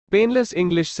Painless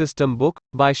English System book,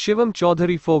 by Shivam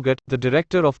Chaudhary Phogat, the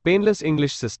director of Painless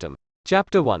English System.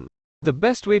 Chapter 1. The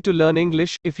best way to learn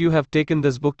English. If you have taken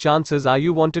this book, chances are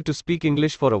you wanted to speak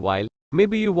English for a while.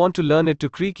 Maybe you want to learn it to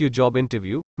crack your job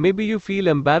interview. Maybe you feel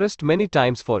embarrassed many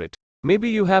times for it. Maybe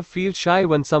you have feel shy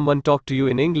when someone talk to you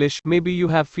in English. Maybe you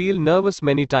have feel nervous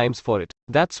many times for it.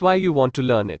 That's why you want to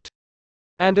learn it.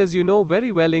 And as you know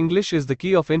very well, English is the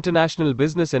key of international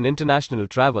business and international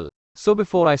travel. So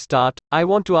before I start, I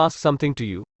want to ask something to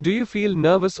you. Do you feel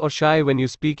nervous or shy when you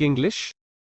speak English?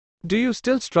 Do you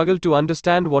still struggle to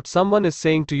understand what someone is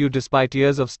saying to you despite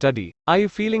years of study? Are you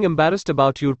feeling embarrassed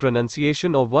about your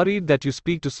pronunciation or worried that you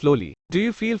speak too slowly? Do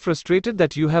you feel frustrated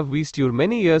that you have wasted your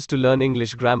many years to learn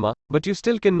English grammar, but you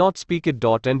still cannot speak it?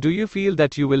 And do you feel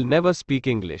that you will never speak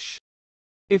English?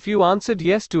 If you answered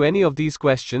yes to any of these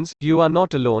questions, you are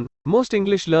not alone. Most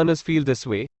English learners feel this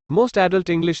way. Most adult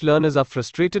English learners are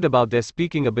frustrated about their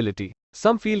speaking ability.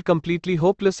 Some feel completely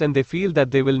hopeless and they feel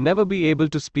that they will never be able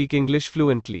to speak English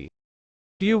fluently.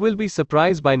 You will be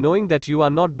surprised by knowing that you are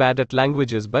not bad at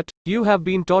languages, but you have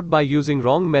been taught by using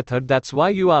wrong method. That's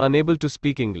why you are unable to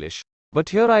speak English. But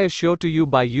here I assure to you,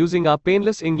 by using our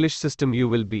Painless English System you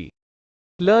will be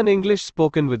learn English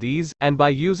spoken with ease, and by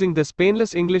using this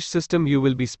Painless English System you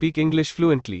will be speak English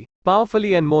fluently,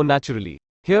 powerfully and more naturally.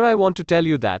 Here I want to tell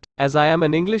you that, as I am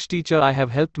an English teacher, I have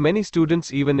helped many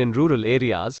students even in rural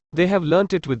areas. They have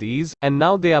learnt it with ease, and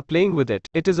now they are playing with it.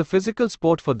 It is a physical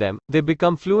sport for them. They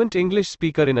become fluent English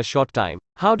speaker in a short time.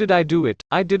 How did I do it?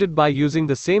 I did it by using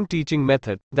the same teaching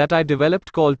method that I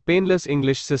developed called Painless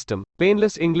English System.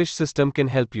 Painless English System can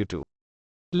help you to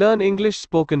learn English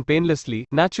spoken painlessly,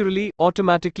 naturally,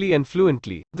 automatically and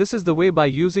fluently. This is the way by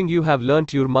using you have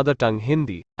learnt your mother tongue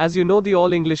Hindi. As you know, the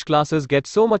all English classes get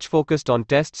so much focused on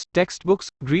tests, textbooks,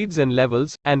 grades and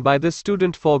levels, and by this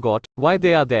student forgot why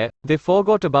they are there. They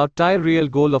forgot about their real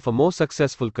goal of a more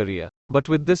successful career. But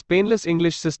with this Painless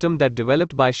English System that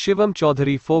developed by Shivam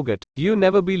Chaudhary Phogat, you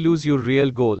never be lose your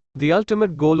real goal, the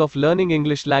ultimate goal of learning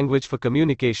English language for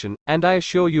communication, and I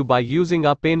assure you, by using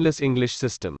our Painless English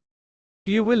System,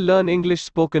 you will learn English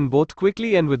spoken both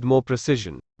quickly and with more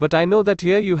precision. But I know that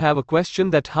here you have a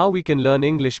question that how we can learn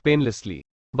English painlessly.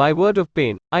 By word of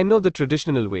pain, I know the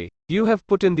traditional way. You have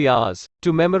put in the hours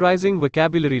to memorizing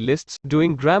vocabulary lists,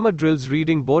 doing grammar drills,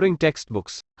 reading boring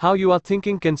textbooks. How you are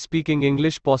thinking, can speaking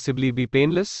English possibly be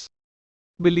painless?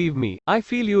 Believe me, I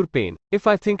feel your pain. If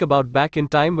I think about back in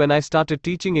time when I started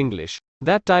teaching English,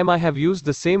 that time I have used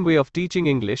the same way of teaching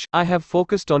English. I have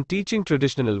focused on teaching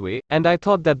traditional way, and I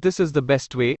thought that this is the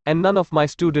best way, and none of my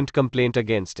student complained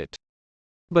against it.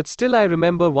 But still I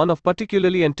remember one of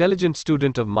particularly intelligent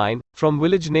student of mine, from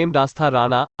village named Astha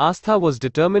Rana. Astha was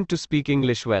determined to speak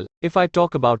English well. If I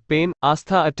talk about pain,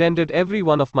 Astha attended every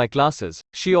one of my classes.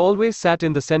 She always sat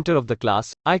in the center of the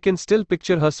class. I can still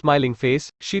picture her smiling face.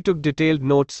 She took detailed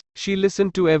notes. She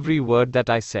listened to every word that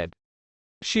I said.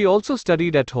 She also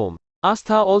studied at home.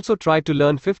 Astha also tried to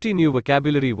learn 50 new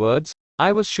vocabulary words.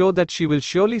 I was sure that she will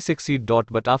surely succeed.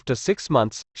 But after 6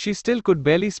 months, she still could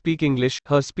barely speak English.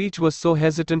 Her speech was so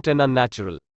hesitant and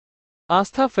unnatural.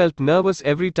 Astha felt nervous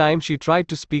every time she tried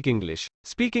to speak English.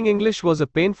 Speaking English was a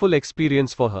painful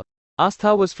experience for her.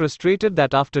 Astha was frustrated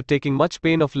that after taking much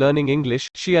pain of learning English,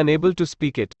 she unable to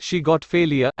speak it. She got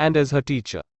failure, and as her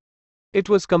teacher, it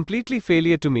was completely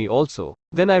failure to me also.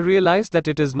 Then I realized that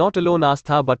it is not alone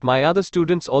Astha, but my other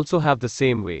students also have the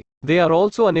same way. They are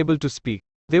also unable to speak.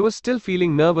 They were still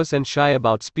feeling nervous and shy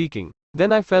about speaking.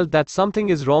 Then I felt that something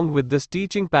is wrong with this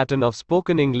teaching pattern of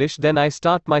spoken English. Then I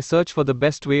start my search for the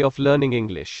best way of learning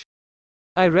English.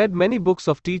 I read many books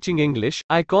of teaching English.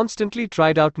 I constantly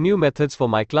tried out new methods for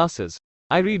my classes.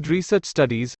 I read research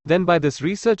studies. Then by this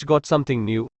research got something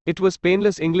new. It was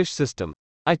Painless English System.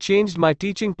 I changed my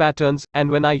teaching patterns, and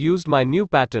when I used my new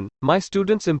pattern, my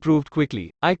students improved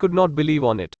quickly. I could not believe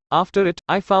on it. After it,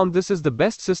 I found this is the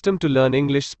best system to learn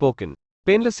English spoken.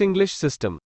 Painless English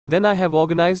System. Then I have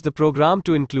organized the program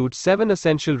to include 7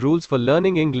 essential rules for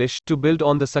learning English. To build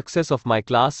on the success of my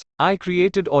class, I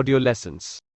created audio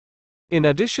lessons. In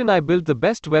addition, I built the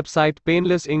best website,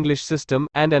 Painless English System,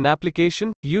 and an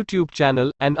application, YouTube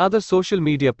channel, and other social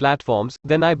media platforms.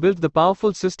 Then I built the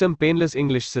powerful system, Painless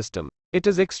English System. It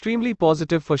is extremely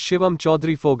positive for Shivam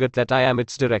Chaudhary Phogat that I am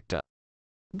its director.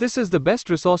 This is the best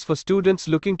resource for students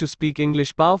looking to speak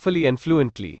English powerfully and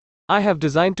fluently. I have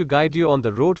designed to guide you on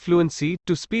the road fluency,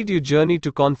 to speed your journey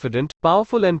to confident,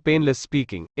 powerful and painless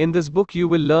speaking. In this book you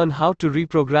will learn how to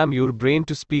reprogram your brain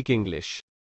to speak English.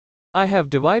 I have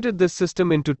divided this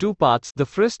system into 2 parts. The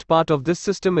first part of this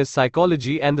system is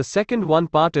psychology and the second one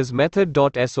part is method.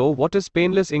 So what is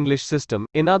Painless English System?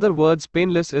 In other words,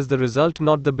 painless is the result,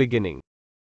 not the beginning.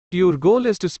 Your goal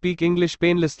is to speak English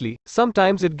painlessly.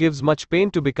 Sometimes it gives much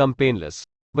pain to become painless.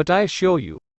 But I assure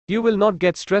you, you will not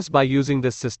get stressed by using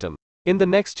this system. In the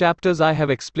next chapters, I have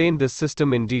explained this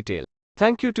system in detail.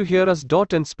 Thank you to hear us.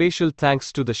 And special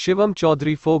thanks to the Shivam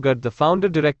Chaudhary Phogat, the founder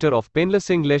director of Painless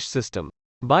English System.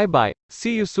 Bye bye.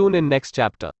 See you soon in next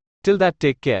chapter. Till that,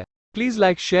 take care. Please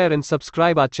like, share and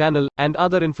subscribe our channel, and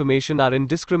other information are in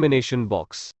discrimination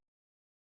box.